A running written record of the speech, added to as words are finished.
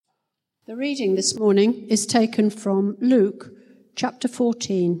The reading this morning is taken from Luke chapter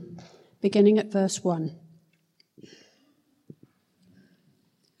 14, beginning at verse 1.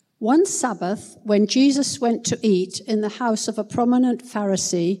 One Sabbath, when Jesus went to eat in the house of a prominent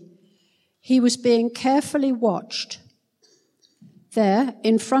Pharisee, he was being carefully watched. There,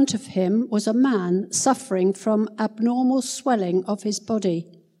 in front of him, was a man suffering from abnormal swelling of his body.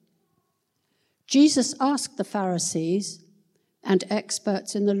 Jesus asked the Pharisees and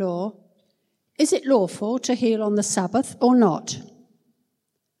experts in the law, "Is it lawful to heal on the Sabbath or not?"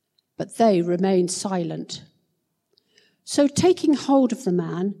 But they remained silent. So taking hold of the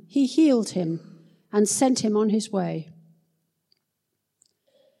man, he healed him and sent him on his way.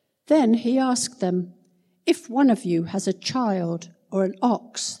 Then he asked them, "If one of you has a child or an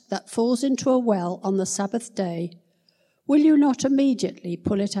ox that falls into a well on the Sabbath day, will you not immediately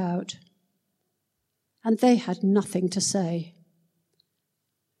pull it out?" And they had nothing to say.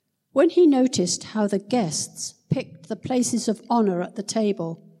 When he noticed how the guests picked the places of honor at the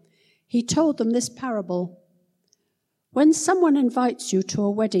table, he told them this parable. When someone invites you to a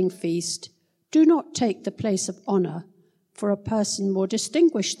wedding feast, do not take the place of honor, for a person more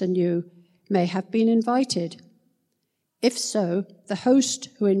distinguished than you may have been invited. If so, the host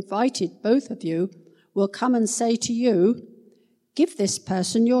who invited both of you will come and say to you, "Give this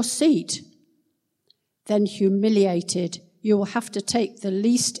person your seat." Then, humiliated, you will have to take the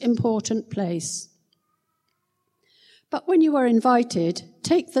least important place. But when you are invited,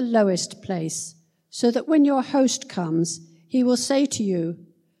 take the lowest place, so that when your host comes, he will say to you,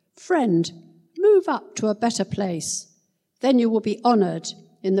 "Friend, move up to a better place." Then you will be honored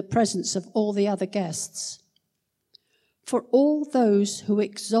in the presence of all the other guests. For all those who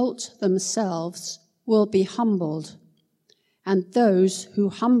exalt themselves will be humbled, and those who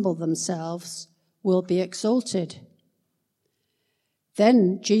humble themselves will be exalted.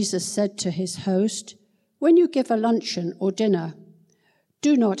 Then Jesus said to his host, "When you give a luncheon or dinner,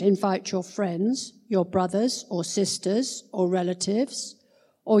 do not invite your friends, your brothers or sisters or relatives,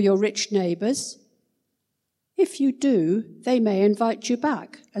 or your rich neighbors. If you do, they may invite you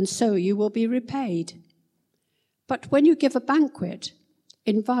back, and so you will be repaid. But when you give a banquet,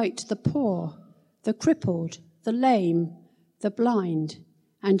 invite the poor, the crippled, the lame, the blind,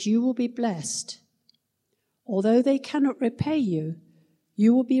 and you will be blessed. Although they cannot repay you,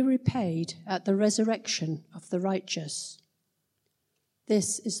 you will be repaid at the resurrection of the righteous."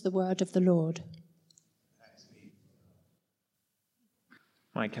 This is the word of the Lord.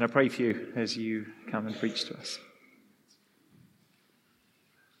 Mike, can I pray for you as you come and preach to us?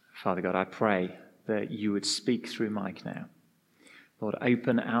 Father God, I pray that you would speak through Mike now. Lord,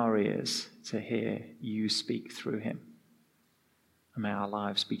 open our ears to hear you speak through him. And may our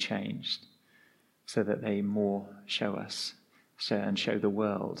lives be changed so that they more show us and show the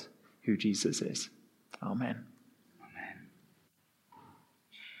world who Jesus is. Amen. Amen.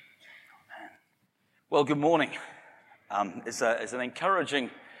 Well, good morning. It's an encouraging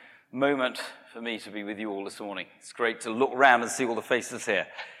moment for me to be with you all this morning. It's great to look around and see all the faces here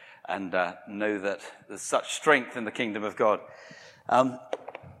and know that there's such strength in the kingdom of God.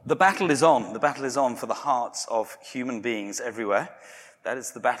 The battle is on. The battle is on for the hearts of human beings everywhere. That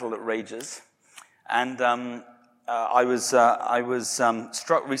is the battle that rages. And I was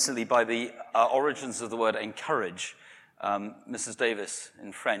struck recently by the origins of the word encourage. Mrs. Davis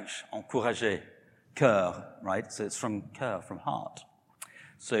in French, encourager, cœur, right? So it's from cœur, from heart.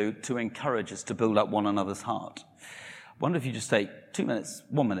 So to encourage is to build up one another's heart. I wonder if you just take 2 minutes,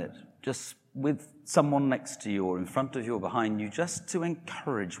 1 minute, just with someone next to you or in front of you or behind you, just to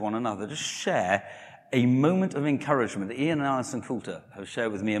encourage one another. Just share a moment of encouragement. Ian and Alison Coulter have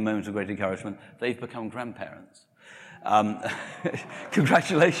shared with me a moment of great encouragement. They've become grandparents.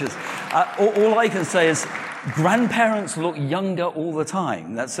 Congratulations. All I can say is grandparents look younger all the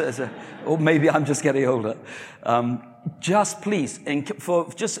time. Or maybe I'm just getting older. Just please,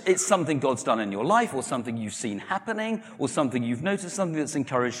 it's something God's done in your life or something you've seen happening or something you've noticed, something that's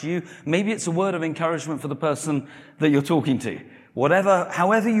encouraged you. Maybe it's a word of encouragement for the person that you're talking to.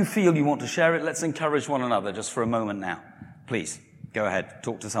 However you feel you want to share it, let's encourage one another just for a moment now. Please, go ahead.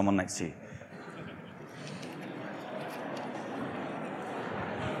 Talk to someone next to you.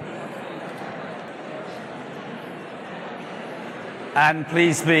 And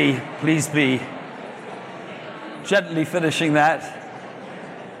please be gently finishing that.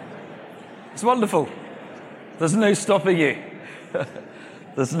 It's wonderful. There's no stopping you.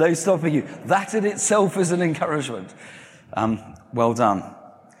 There's no stopping you. That in itself is an encouragement. Well done.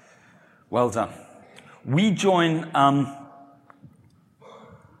 Well done. We join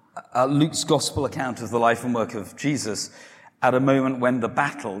Luke's gospel account of the life and work of Jesus at a moment when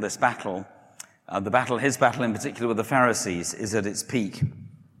his battle in particular with the Pharisees, is at its peak.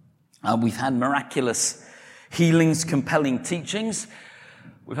 We've had miraculous healings, compelling teachings.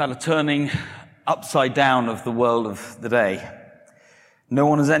 We've had a turning upside down of the world of the day. No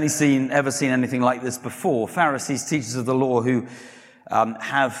one has ever seen anything like this before. Pharisees, teachers of the law who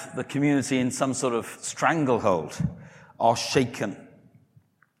have the community in some sort of stranglehold, are shaken.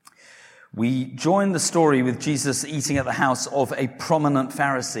 We join the story with Jesus eating at the house of a prominent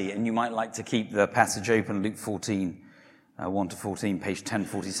Pharisee, and you might like to keep the passage open, Luke 14, 1 to 14, page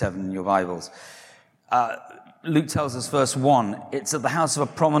 1047 in your Bibles. Luke tells us, verse 1, it's at the house of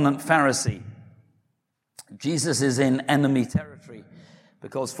a prominent Pharisee. Jesus is in enemy territory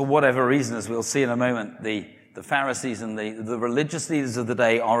because, for whatever reason, as we'll see in a moment, the Pharisees and the religious leaders of the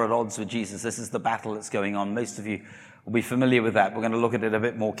day are at odds with Jesus. This is the battle that's going on. Most of you will be familiar with that. We're going to look at it a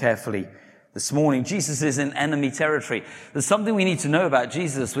bit more carefully this morning. Jesus is in enemy territory. There's something we need to know about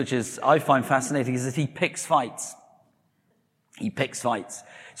Jesus, which I find fascinating, is that he picks fights. He picks fights.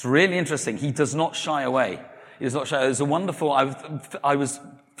 It's really interesting. He does not shy away. He does not shy away. There's a wonderful, I was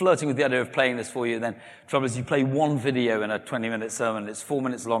flirting with the idea of playing this for you, then trouble is you play one video in a 20-minute sermon, it's 4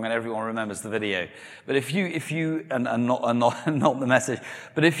 minutes long and everyone remembers the video. But if you not the message,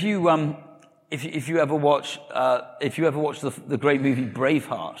 but if you ever watch the great movie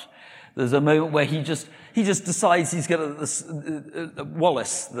Braveheart, there's a moment where he just decides he's going to,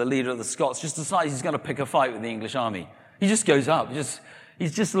 Wallace, the leader of the Scots, just decides he's going to pick a fight with the English army. He just goes up, he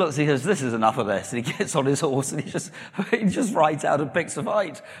just looks, he goes, this is enough of this. And he gets on his horse and he just rides out and picks a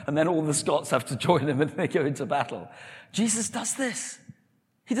fight. And then all the Scots have to join him and they go into battle. Jesus does this.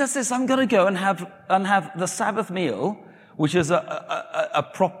 He does this. I'm going to go and have the Sabbath meal, which is a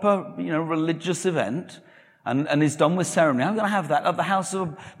proper, religious event, and is done with ceremony. I'm going to have that at the house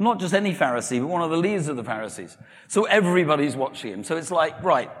of not just any Pharisee, but one of the leaders of the Pharisees. So everybody's watching him. So it's like,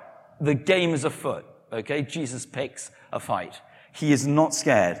 right, the game is afoot. Okay, Jesus picks a fight. He is not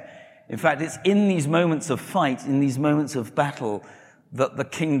scared. In fact, it's in these moments of fight, in these moments of battle, that the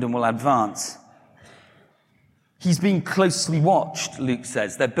kingdom will advance. He's being closely watched, Luke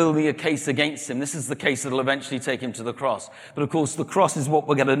says. They're building a case against him. This is the case that will eventually take him to the cross. But of course, the cross is what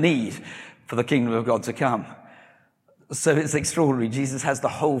we're going to need for the kingdom of God to come. So it's extraordinary. Jesus has the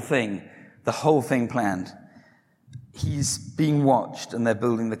whole thing planned. He's being watched and they're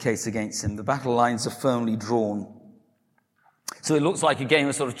building the case against him. The battle lines are firmly drawn. So it looks like a game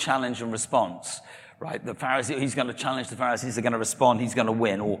of sort of challenge and response, right? The Pharisee, he's going to challenge the Pharisees, they're going to respond, he's going to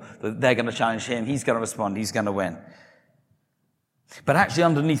win. Or they're going to challenge him, he's going to respond, he's going to win. But actually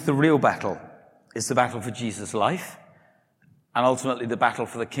underneath the real battle is the battle for Jesus' life and ultimately the battle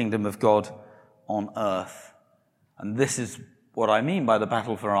for the kingdom of God on earth. And this is what I mean by the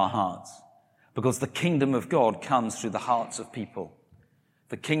battle for our hearts. Because the kingdom of God comes through the hearts of people.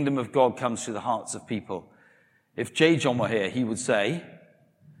 The kingdom of God comes through the hearts of people. If J. John were here, he would say,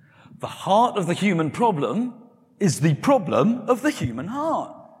 the heart of the human problem is the problem of the human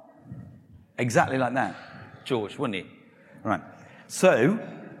heart. Exactly like that, George, wouldn't he? Right. So,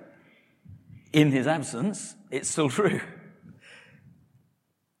 in his absence, it's still true.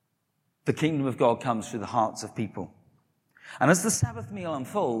 The kingdom of God comes through the hearts of people. And as the Sabbath meal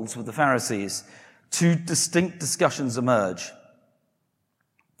unfolds with the Pharisees, two distinct discussions emerge.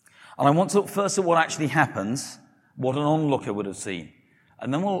 And I want to look first at what actually happens, what an onlooker would have seen.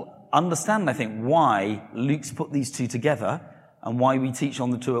 And then we'll understand, I think, why Luke's put these two together and why we teach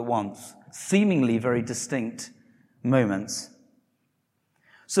on the two at once. Seemingly very distinct moments.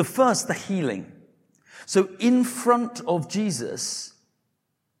 So first, the healing. So in front of Jesus,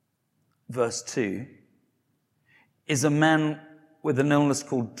 verse 2, is a man with an illness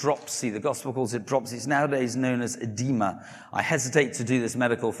called dropsy. The gospel calls it dropsy. It's nowadays known as edema. I hesitate to do this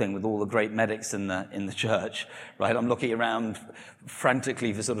medical thing with all the great medics in the church, right? I'm looking around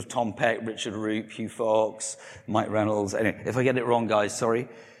frantically for sort of Tom Peck, Richard Roop, Hugh Fox, Mike Reynolds. Anyway, if I get it wrong, guys, sorry.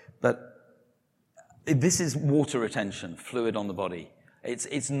 But this is water retention, fluid on the body.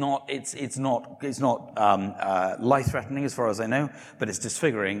 It's not life-threatening as far as I know, but it's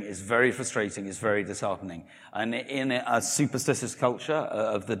disfiguring, it's very frustrating, it's very disheartening. And in a superstitious culture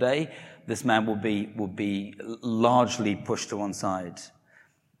of the day, this man will be largely pushed to one side.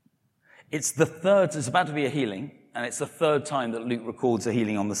 It's about to be a healing, and it's the third time that Luke records a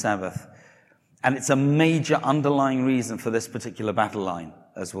healing on the Sabbath. And it's a major underlying reason for this particular battle line,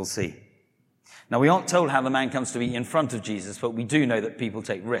 as we'll see. Now, we aren't told how the man comes to be in front of Jesus, but we do know that people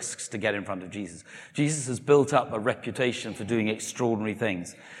take risks to get in front of Jesus. Jesus has built up a reputation for doing extraordinary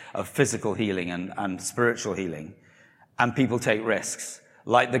things of physical healing and spiritual healing, and people take risks.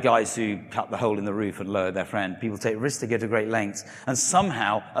 Like the guys who cut the hole in the roof and lowered their friend. People take risks to go to great lengths. And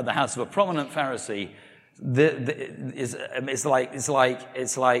somehow, at the house of a prominent Pharisee, it's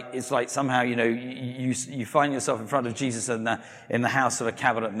like somehow, you know, you find yourself in front of Jesus in the house of a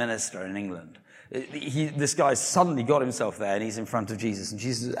cabinet minister in England. This guy suddenly got himself there, and he's in front of Jesus. And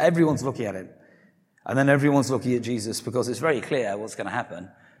Jesus, everyone's looking at him. And then everyone's looking at Jesus because it's very clear what's going to happen.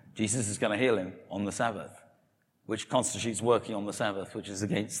 Jesus is going to heal him on the Sabbath, which constitutes working on the Sabbath, which is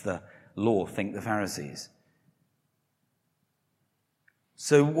against the law, think the Pharisees.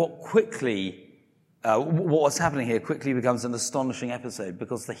 So what's happening here quickly becomes an astonishing episode,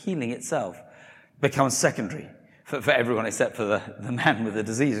 because the healing itself becomes secondary for everyone except for the man with the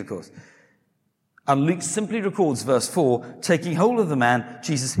disease, of course. And Luke simply records verse 4, taking hold of the man,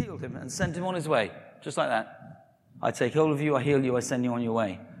 Jesus healed him and sent him on his way. Just like that. I take hold of you, I heal you, I send you on your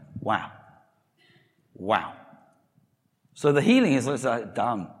way. Wow. Wow. So the healing is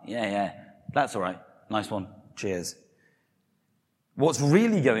done. Yeah. That's all right. Nice one. Cheers. What's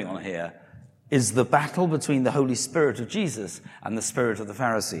really going on here is the battle between the Holy Spirit of Jesus and the spirit of the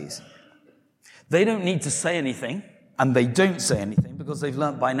Pharisees. They don't need to say anything, and they don't say anything because they've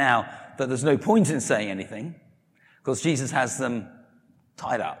learnt by now that there's no point in saying anything, because Jesus has them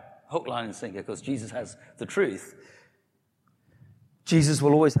tied up. Hook, line, and sinker, because Jesus has the truth. Jesus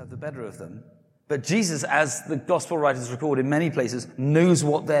will always have the better of them. But Jesus, as the gospel writers record in many places, knows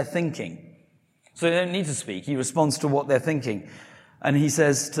what they're thinking. So they don't need to speak. He responds to what they're thinking. And he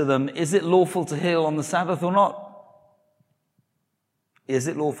says to them, is it lawful to heal on the Sabbath or not? Is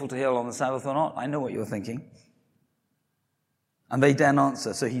it lawful to heal on the Sabbath or not? I know what you're thinking. And they daren't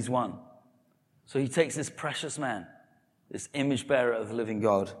answer, so he's won. So he takes this precious man, this image bearer of the living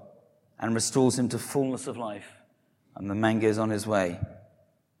God, and restores him to fullness of life. And the man goes on his way.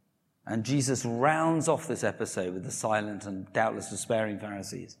 And Jesus rounds off this episode with the silent and doubtless despairing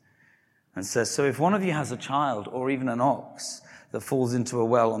Pharisees and says, so if one of you has a child or even an ox that falls into a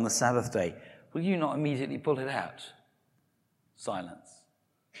well on the Sabbath day, will you not immediately pull it out? Silence.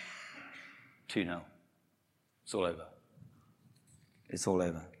 2-0. It's all over. It's all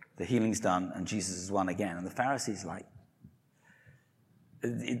over. The healing's done and Jesus has won again. And the Pharisees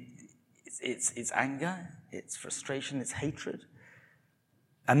it's anger, it's frustration, it's hatred.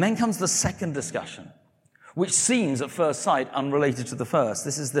 And then comes the second discussion, which seems at first sight unrelated to the first.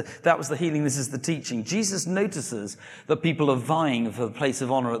 That was the healing, this is the teaching. Jesus notices that people are vying for the place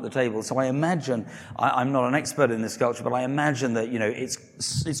of honor at the table. So I imagine, I'm not an expert in this culture, but I imagine that, you know,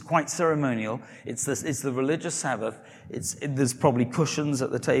 it's quite ceremonial. It's the religious Sabbath. There's probably cushions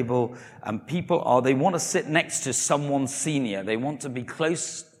at the table, and they want to sit next to someone senior. They want to be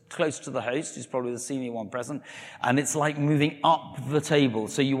close to the host, who's probably the senior one present, and it's like moving up the table.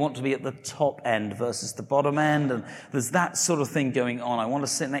 So you want to be at the top end versus the bottom end, and there's that sort of thing going on. I want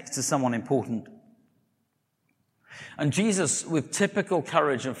to sit next to someone important. And Jesus, with typical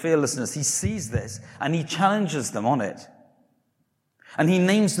courage and fearlessness, he sees this, and he challenges them on it. And he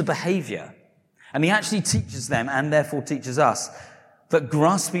names the behavior. And he actually teaches them, and therefore teaches us, that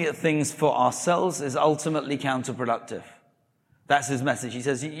grasping at things for ourselves is ultimately counterproductive. That's his message. He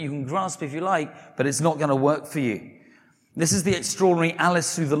says, you can grasp if you like, but it's not going to work for you. This is the extraordinary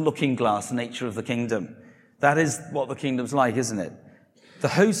Alice through the looking glass nature of the kingdom. That is what the kingdom's like, isn't it? The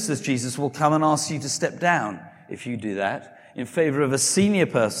host, says Jesus, will come and ask you to step down, if you do that, in favor of a senior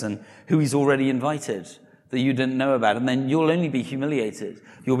person who he's already invited, that you didn't know about. And then you'll only be humiliated.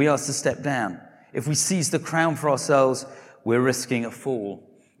 You'll be asked to step down. If we seize the crown for ourselves, we're risking a fall.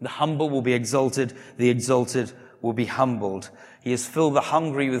 The humble will be exalted. The exalted will be humbled. He has filled the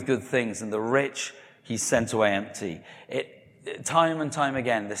hungry with good things, and the rich he's sent away empty. Time and time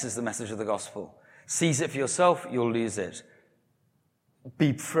again, this is the message of the gospel. Seize it for yourself, you'll lose it.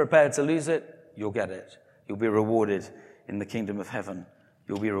 Be prepared to lose it, you'll get it. You'll be rewarded in the kingdom of heaven.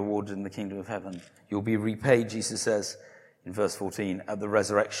 You'll be rewarded in the kingdom of heaven. You'll be repaid, Jesus says in verse 14, at the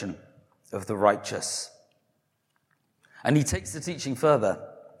resurrection of the righteous. And he takes the teaching further.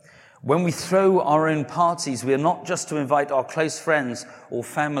 When we throw our own parties, we are not just to invite our close friends or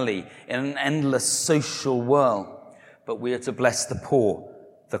family in an endless social whirl, but we are to bless the poor,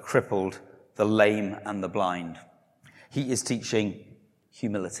 the crippled, the lame, and the blind. He is teaching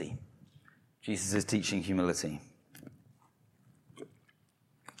humility. Jesus is teaching humility.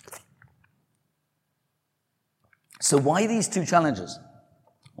 So why these two challenges?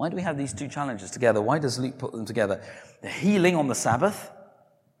 Why do we have these two challenges together? Why does Luke put them together? The healing on the Sabbath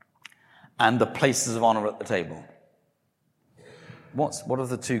and the places of honor at the table. What have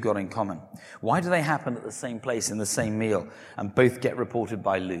the two got in common? Why do they happen at the same place in the same meal and both get reported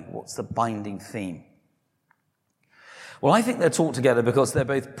by Luke? What's the binding theme? Well, I think they're taught together because they're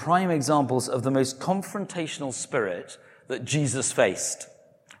both prime examples of the most confrontational spirit that Jesus faced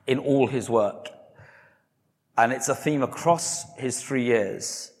in all his work. And it's a theme across his 3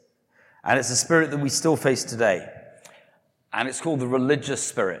 years. And it's a spirit that we still face today. And it's called the religious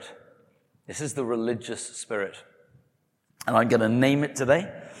spirit. This is the religious spirit. And I'm going to name it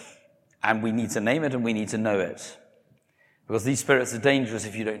today. And we need to name it and we need to know it. Because these spirits are dangerous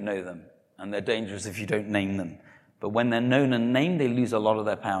if you don't know them. And they're dangerous if you don't name them. But when they're known and named, they lose a lot of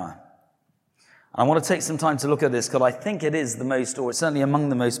their power. And I want to take some time to look at this because I think it is the most, or it's certainly among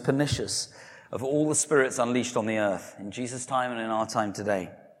the most pernicious of all the spirits unleashed on the earth in Jesus' time and in our time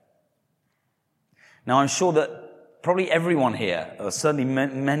today. Now, I'm sure that probably everyone here, or certainly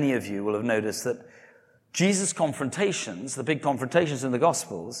many of you, will have noticed that Jesus' confrontations, the big confrontations in the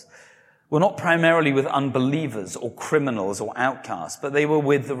Gospels, were not primarily with unbelievers or criminals or outcasts, but they were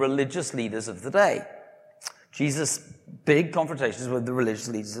with the religious leaders of the day. Jesus' big confrontations with the religious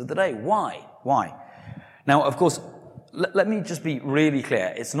leaders of the day. Why? Why? Now, of course, let me just be really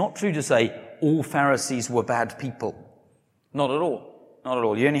clear. It's not true to say all Pharisees were bad people. Not at all. Not at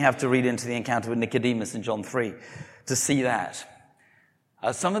all. You only have to read into the encounter with Nicodemus in John 3 to see that.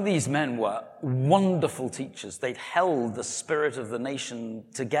 Some of these men were wonderful teachers. They'd held the spirit of the nation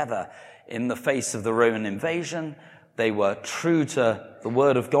together in the face of the Roman invasion. They were true to the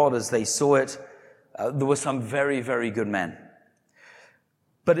word of God as they saw it. There were some very, very good men.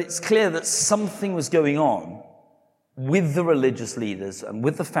 But it's clear that something was going on with the religious leaders and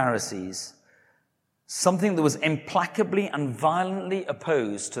with the Pharisees, something that was implacably and violently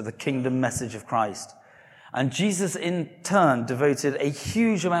opposed to the kingdom message of Christ. And Jesus, in turn, devoted a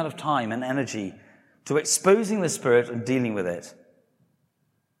huge amount of time and energy to exposing the spirit and dealing with it.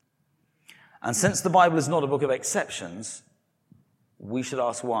 And since the Bible is not a book of exceptions, we should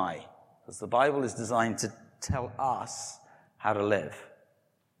ask why. Because the Bible is designed to tell us how to live.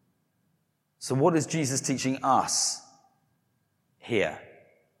 So what is Jesus teaching us here?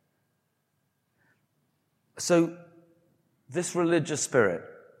 So this religious spirit,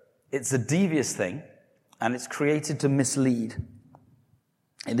 it's a devious thing, and it's created to mislead.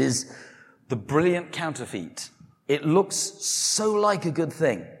 It is the brilliant counterfeit. It looks so like a good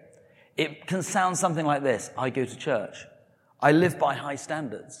thing. It can sound something like this. I go to church. I live by high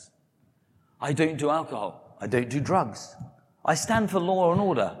standards. I don't do alcohol. I don't do drugs. I stand for law and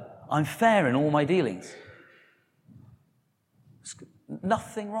order. I'm fair in all my dealings. There's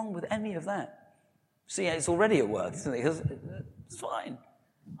nothing wrong with any of that. See, it's already at work, isn't it? Because it's fine.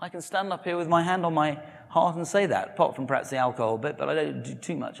 I can stand up here with my hand on my heart and say that, apart from perhaps the alcohol bit, but I don't do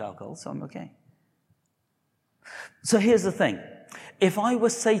too much alcohol, so I'm okay. So here's the thing. If I were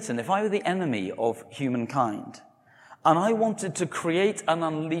Satan, if I were the enemy of humankind, and I wanted to create and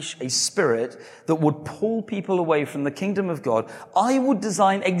unleash a spirit that would pull people away from the kingdom of God, I would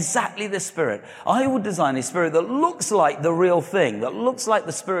design exactly this spirit. I would design a spirit that looks like the real thing, that looks like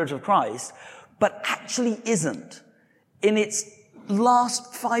the Spirit of Christ, but actually isn't. In its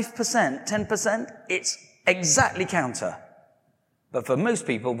last 5%, 10%, it's exactly counter. But for most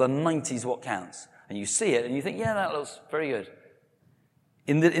people, the 90 is what counts. And you see it and you think, yeah, that looks very good.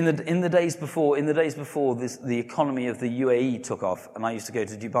 In the days before the economy of the UAE took off, and I used to go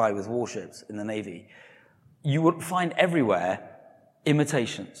to Dubai with warships in the Navy, you would find everywhere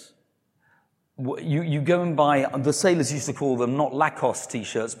imitations. You go and buy, the sailors used to call them not Lacoste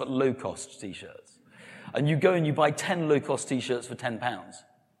t-shirts, but low-cost t-shirts. And you go and you buy 10 low-cost t-shirts for £10.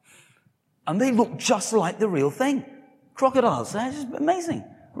 And they look just like the real thing. Crocodiles, they're just amazing.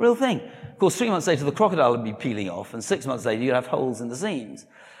 Real thing. Of course, 3 months later, the crocodile would be peeling off, and 6 months later, you'd have holes in the seams.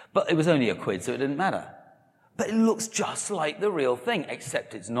 But it was only a quid, so it didn't matter. But it looks just like the real thing,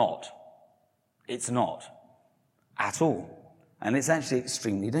 except it's not. It's not. At all. And it's actually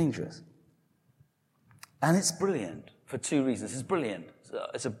extremely dangerous. And it's brilliant for 2 reasons. It's brilliant.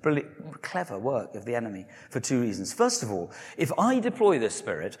 It's a brilliant, clever work of the enemy for 2 reasons. First of all, if I deploy this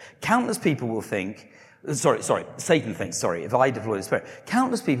spirit, countless people will think, Satan thinks, if I deploy the spirit,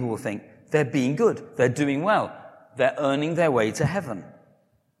 countless people will think they're being good, they're doing well, they're earning their way to heaven.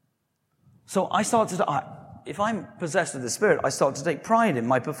 So if I'm possessed of the spirit, I start to take pride in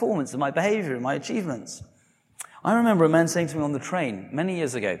my performance, in my behavior, in my achievements. I remember a man saying to me on the train many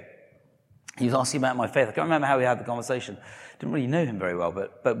years ago, he was asking about my faith. I can't remember how we had the conversation. Didn't really know him very well,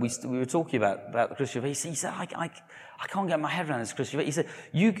 but we were talking about the Christian faith. He said, I can't get my head around this Christian faith. He said,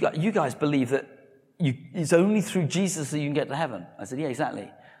 you guys believe that it's only through Jesus that you can get to heaven. I said, yeah, exactly.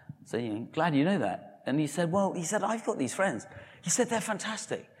 So glad you know that. And he said, I've got these friends. He said, they're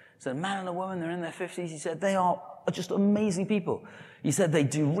fantastic. said, a man and a woman, they're in their 50s. He said, they are just amazing people. He said, they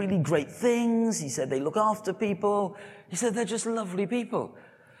do really great things. He said, they look after people. He said, they're just lovely people.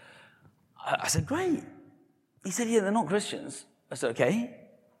 I said, great. He said, yeah, they're not Christians. I said, okay.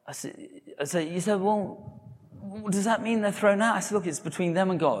 I said, he said, well, does that mean they're thrown out? I said, look, it's between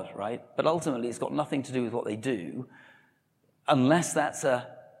them and God, right? But ultimately, it's got nothing to do with what they do, unless that's an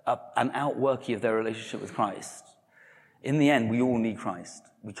outworking of their relationship with Christ. In the end, we all need Christ.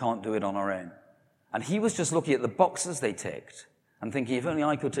 We can't do it on our own. And he was just looking at the boxes they ticked and thinking, if only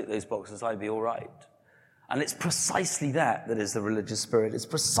I could tick those boxes, I'd be all right. And it's precisely that is the religious spirit. It's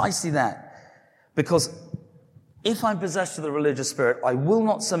precisely that. Because if I'm possessed of the religious spirit, I will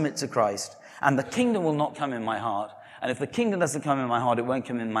not submit to Christ, and the kingdom will not come in my heart. And if the kingdom doesn't come in my heart, it won't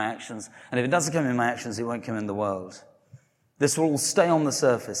come in my actions. And if it doesn't come in my actions, it won't come in the world. This will all stay on the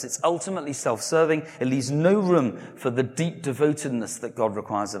surface. It's ultimately self-serving. It leaves no room for the deep devotedness that God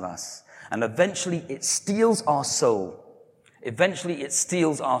requires of us. And eventually it steals our soul. Eventually it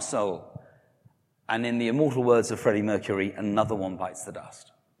steals our soul. And in the immortal words of Freddie Mercury, another one bites the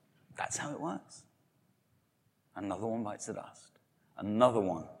dust. That's how it works. Another one bites the dust. Another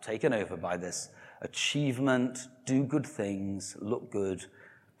one taken over by this achievement, do good things, look good,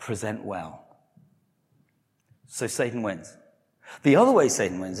 present well. So Satan wins. The other way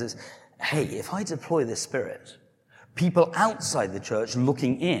Satan wins is, hey, if I deploy this spirit, people outside the church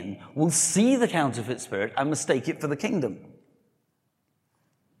looking in will see the counterfeit spirit and mistake it for the kingdom.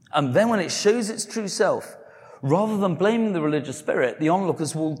 And then when it shows its true self, rather than blaming the religious spirit, the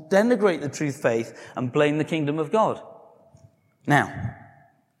onlookers will denigrate the true faith and blame the kingdom of God. Now,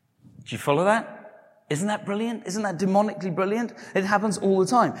 do you follow that? Isn't that brilliant? Isn't that demonically brilliant? It happens all the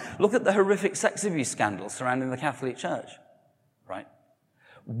time. Look at the horrific sex abuse scandals surrounding the Catholic Church, right?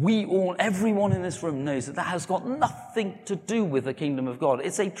 Everyone in this room knows that has got nothing to do with the kingdom of God.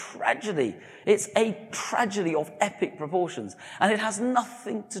 It's a tragedy. It's a tragedy of epic proportions. And it has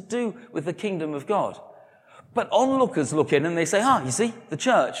nothing to do with the kingdom of God. But onlookers look in and they say, you see, the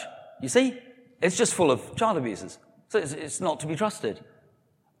church, you see, it's just full of child abusers. So it's not to be trusted.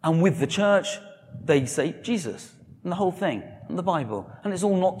 And with the church, they say Jesus and the whole thing and the Bible, and it's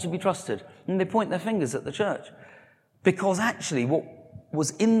all not to be trusted. And they point their fingers at the church. Because actually what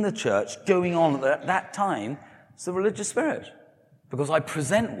was in the church going on at that time is the religious spirit. Because I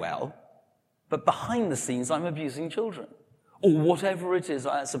present well, but behind the scenes I'm abusing children. Or whatever it is,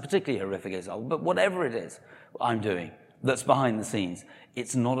 that's a particularly horrific example, but whatever it is I'm doing that's behind the scenes,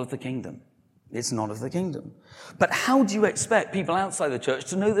 it's not of the kingdom. It's not of the kingdom. But how do you expect people outside the church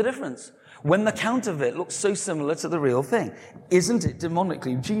to know the difference when the counterfeit looks so similar to the real thing? Isn't it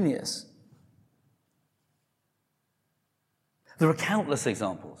demonically genius? There are countless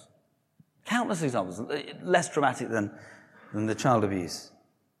examples, less dramatic than the child abuse.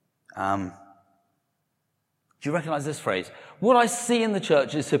 Do you recognize this phrase? What I see in the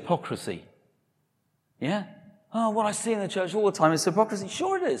church is hypocrisy. Yeah? What I see in the church all the time is hypocrisy.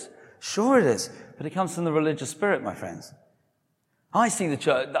 Sure it is. Sure it is. But it comes from the religious spirit, my friends. I see the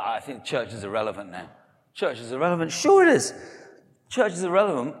church, I think the church is irrelevant now. Church is irrelevant. Sure it is. Church is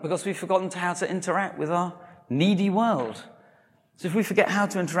irrelevant because we've forgotten how to interact with our needy world. So if we forget how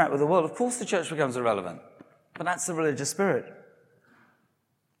to interact with the world, of course the church becomes irrelevant. But that's the religious spirit.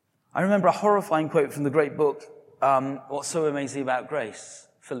 I remember a horrifying quote from the great book, What's So Amazing About Grace,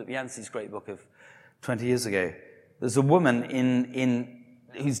 Philip Yancey's great book of 20 years ago. There's a woman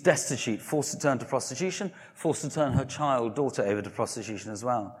who's destitute, forced to turn to prostitution, forced to turn her daughter over to prostitution as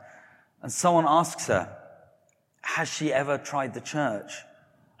well. And someone asks her, has she ever tried the church?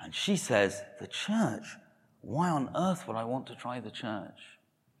 And she says, the church? Why on earth would I want to try the church?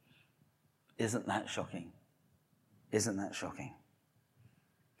 Isn't that shocking? Isn't that shocking?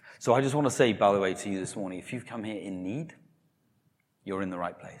 So I just want to say, by the way, to you this morning, if you've come here in need, you're in the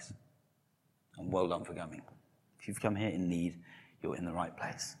right place. And well done for coming. If you've come here in need, you're in the right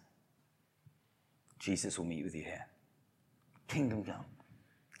place. Jesus will meet with you here. Kingdom come.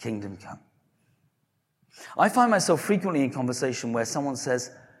 Kingdom come. I find myself frequently in conversation where someone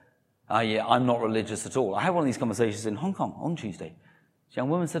says, I'm not religious at all. I had one of these conversations in Hong Kong on Tuesday. A young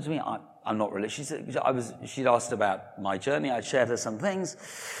woman said to me, I'm not religious. She'd asked about my journey. I'd shared her some things.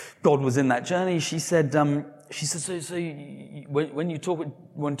 God was in that journey. She said, when you talk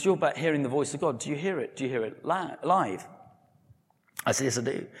about hearing the voice of God, do you hear it? Do you hear it live? I said, yes, I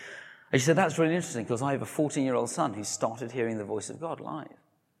do. And she said, that's really interesting because I have a 14-year-old son who started hearing the voice of God live.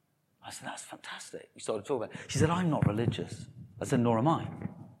 I said, that's fantastic. We started talking about it. She said, I'm not religious. I said, nor am I.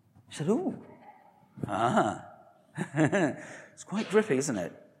 She said, ooh. It's quite gripping, isn't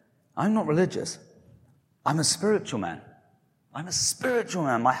it? I'm not religious. I'm a spiritual man. I'm a spiritual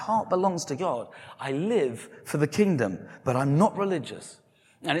man. My heart belongs to God. I live for the kingdom, but I'm not religious.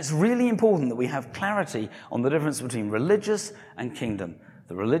 And it's really important that we have clarity on the difference between religious and kingdom,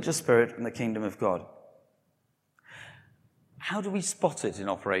 the religious spirit and the kingdom of God. How do we spot it in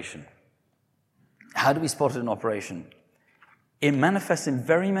operation? How do we spot it in operation? It manifests in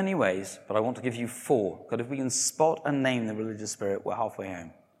very many ways, but I want to give you 4. Because if we can spot and name the religious spirit, we're halfway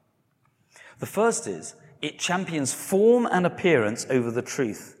home. The first is, it champions form and appearance over the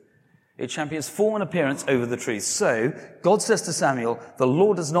truth. It champions form and appearance over the truth. So, God says to Samuel, the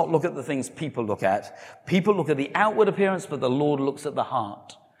Lord does not look at the things people look at. People look at the outward appearance, but the Lord looks at the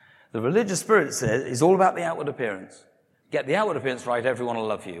heart. The religious spirit says is all about the outward appearance. Get the outward appearance right, everyone will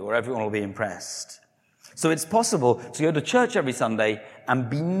love you, or everyone will be impressed. So it's possible to go to church every Sunday and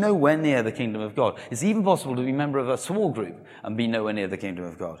be nowhere near the kingdom of God. It's even possible to be a member of a small group and be nowhere near the kingdom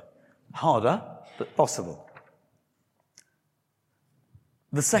of God. Harder, but possible.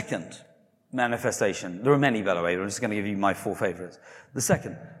 The second manifestation, there are many, by the way, but I'm just going to give you my 4 favorites. The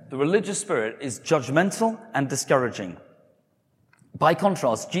second, the religious spirit is judgmental and discouraging. By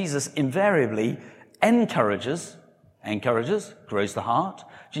contrast, Jesus invariably encourages, grows the heart.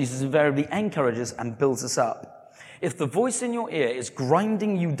 Jesus invariably encourages and builds us up. If the voice in your ear is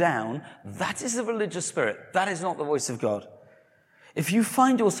grinding you down, that is the religious spirit. That is not the voice of God. If you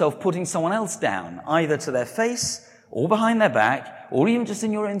find yourself putting someone else down, either to their face or behind their back, or even just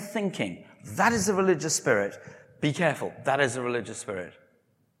in your own thinking, that is the religious spirit. Be careful. That is the religious spirit.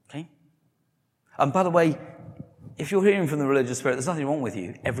 Okay? And by the way, if you're hearing from the religious spirit, there's nothing wrong with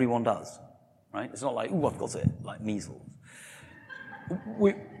you. Everyone does. Right? It's not like, ooh, I've got it, like measles.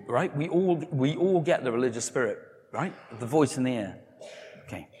 We all get the religious spirit, right? The voice in the ear.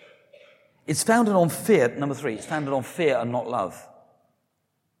 Okay. It's founded on fear, number 3, it's founded on fear and not love.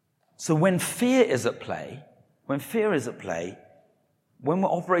 So when fear is at play, when we're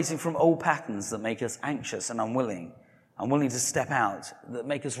operating from old patterns that make us anxious and unwilling to step out, that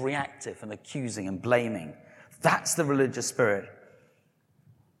make us reactive and accusing and blaming, that's the religious spirit.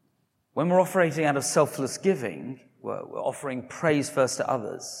 When we're operating out of selfless giving, we're offering praise first to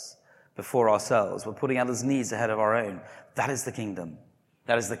others before ourselves. We're putting others' needs ahead of our own. That is the kingdom.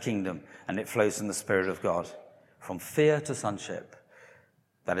 That is the kingdom, and it flows from the Spirit of God. From fear to sonship.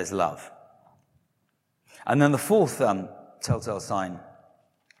 That is love. And then the 4th telltale sign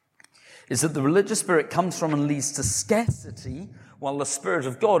is that the religious spirit comes from and leads to scarcity, while the Spirit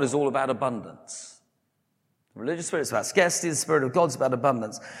of God is all about abundance. The religious spirit is about scarcity, the Spirit of God is about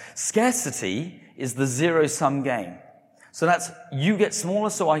abundance. Scarcity is the zero-sum game. So that's, you get smaller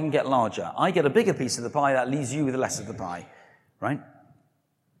so I can get larger. I get a bigger piece of the pie, that leaves you with less of the pie. Right?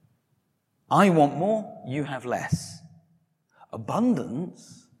 I want more, you have less.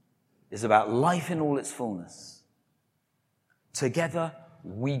 Abundance is about life in all its fullness. Together,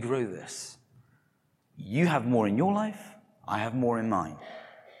 we grow this. You have more in your life, I have more in mine.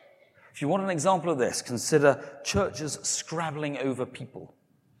 If you want an example of this, consider churches scrabbling over people.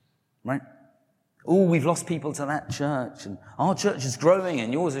 Right? Oh, we've lost people to that church, and our church is growing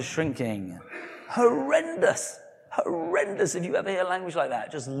and yours is shrinking. Horrendous. Horrendous. If you ever hear language like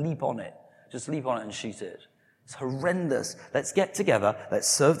that, just leap on it. Just leap on it and shoot it. It's horrendous. Let's get together, let's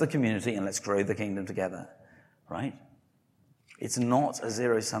serve the community, and let's grow the kingdom together. Right? It's not a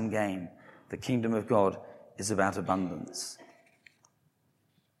zero-sum game. The kingdom of God is about abundance.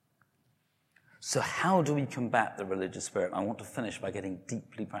 So how do we combat the religious spirit? I want to finish by getting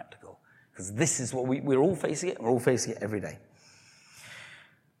deeply practical, because this is what we're all facing it, and we're all facing it every day.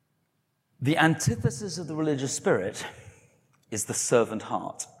 The antithesis of the religious spirit is the servant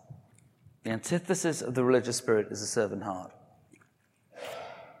heart. The antithesis of the religious spirit is the servant heart.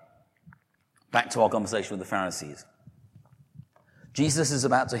 Back to our conversation with the Pharisees. Jesus is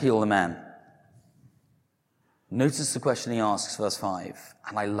about to heal the man. Notice the question he asks, verse 5,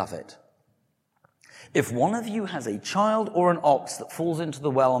 and I love it. If one of you has a child or an ox that falls into the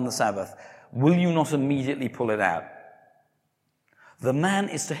well on the Sabbath, will you not immediately pull it out? The man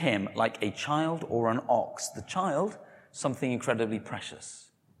is to him like a child or an ox. The child, something incredibly precious.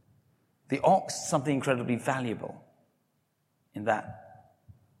 The ox, something incredibly valuable in that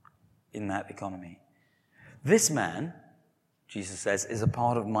economy. This man, Jesus says, is a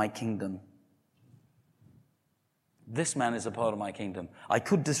part of my kingdom. This man is a part of my kingdom. I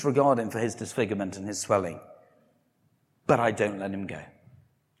could disregard him for his disfigurement and his swelling, but I don't let him go.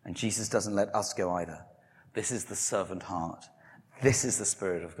 And Jesus doesn't let us go either. This is the servant heart. This is the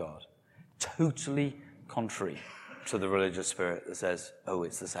Spirit of God. Totally contrary to the religious spirit that says, oh,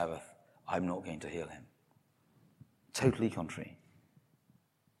 it's the Sabbath, I'm not going to heal him. Totally contrary.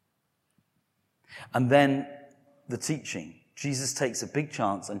 And then the teaching. Jesus takes a big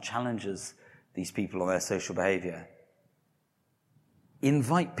chance and challenges these people on their social behavior.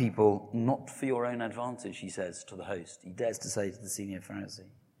 Invite people not for your own advantage, he says to the host. He dares to say to the senior Pharisee.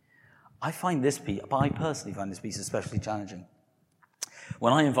 I personally find this piece especially challenging.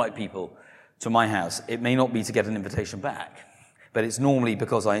 When I invite people to my house, it may not be to get an invitation back, but it's normally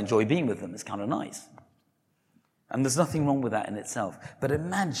because I enjoy being with them. It's kind of nice. And there's nothing wrong with that in itself. But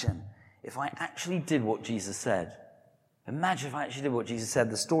imagine if I actually did what Jesus said.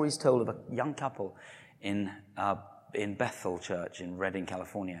 The story's told of a young couple in Bethel Church in Redding,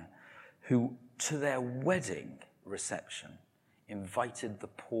 California, who, to their wedding reception, invited the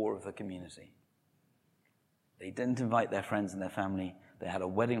poor of the community. They didn't invite their friends and their family. They had a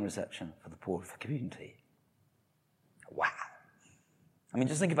wedding reception for the poor of the community. Wow. I mean,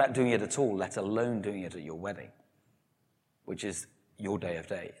 just think about doing it at all, let alone doing it at your wedding, which is your day of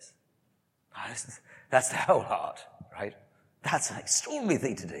days. That's the whole heart, right? That's an extraordinary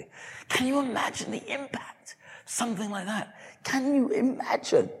thing to do. Can you imagine the impact? Something like that. Can you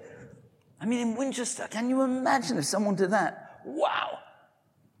imagine? I mean, in Winchester, can you imagine if someone did that? Wow.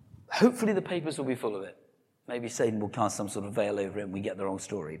 Hopefully the papers will be full of it. Maybe Satan will cast some sort of veil over it and we get the wrong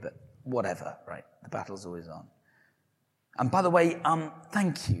story, but whatever, right? The battle's always on. And by the way,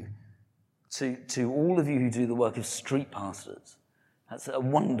 thank you to all of you who do the work of street pastors. That's a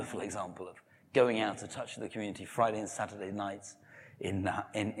wonderful example of going out to touch the community Friday and Saturday nights in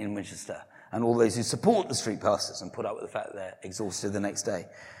Winchester. And all those who support the street pastors and put up with the fact that they're exhausted the next day.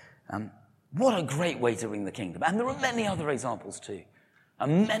 What a great way to bring the kingdom. And there are many other examples too.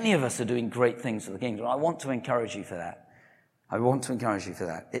 And many of us are doing great things for the kingdom. I want to encourage you for that.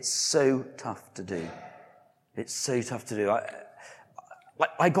 It's so tough to do.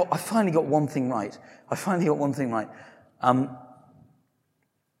 I finally got one thing right.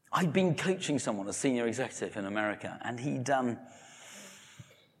 I'd been coaching someone, a senior executive in America, and he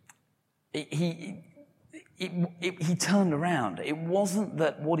turned around. It wasn't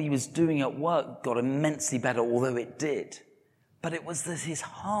that what he was doing at work got immensely better, although it did, but it was that his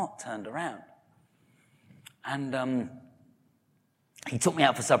heart turned around. And he took me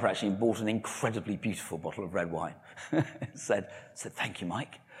out for supper, actually, and bought an incredibly beautiful bottle of red wine. said, thank you,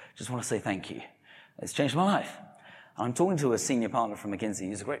 Mike. Just want to say thank you. It's changed my life. And I'm talking to a senior partner from McKinsey,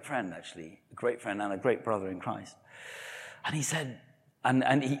 who's a great friend, actually, a great friend and a great brother in Christ. And he said,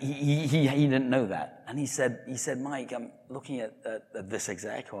 and he didn't know that. And he said, Mike, I'm looking at this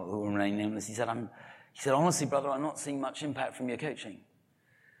exec, who will remain nameless. He said, honestly, brother, I'm not seeing much impact from your coaching.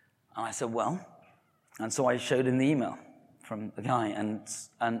 And I said, well, and so I showed him the email from the guy, and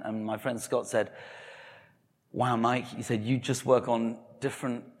my friend Scott said, wow, Mike, he said, you just work on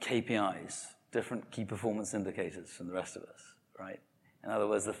different KPIs, different key performance indicators from the rest of us, right? In other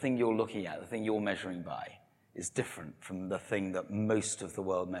words, the thing you're looking at, the thing you're measuring by, is different from the thing that most of the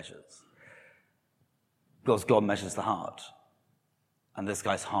world measures. Because God measures the heart, and this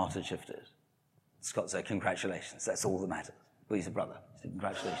guy's heart had shifted. Scott said, congratulations, that's all that matters. Well, he's a brother. He said,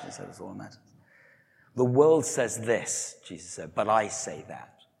 congratulations, that's all that matters. The world says this, Jesus said, but I say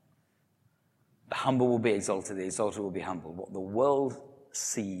that. The humble will be exalted, the exalted will be humbled. What the world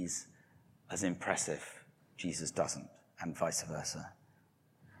sees as impressive, Jesus doesn't, and vice versa.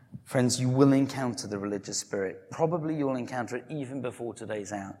 Friends, you will encounter the religious spirit. Probably you'll encounter it even before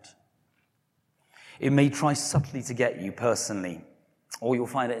today's out. It may try subtly to get you personally, or you'll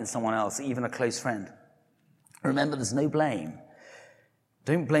find it in someone else, even a close friend. Remember, there's no blame.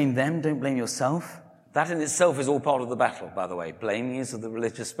 Don't blame them, don't blame yourself. That in itself is all part of the battle, by the way. Blaming is of the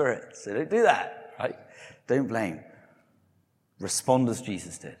religious spirit. So don't do that, right? Don't blame. Respond as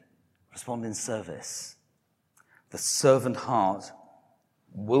Jesus did. Respond in service. The servant heart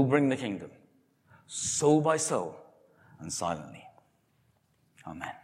will bring the kingdom, soul by soul and silently. Amen.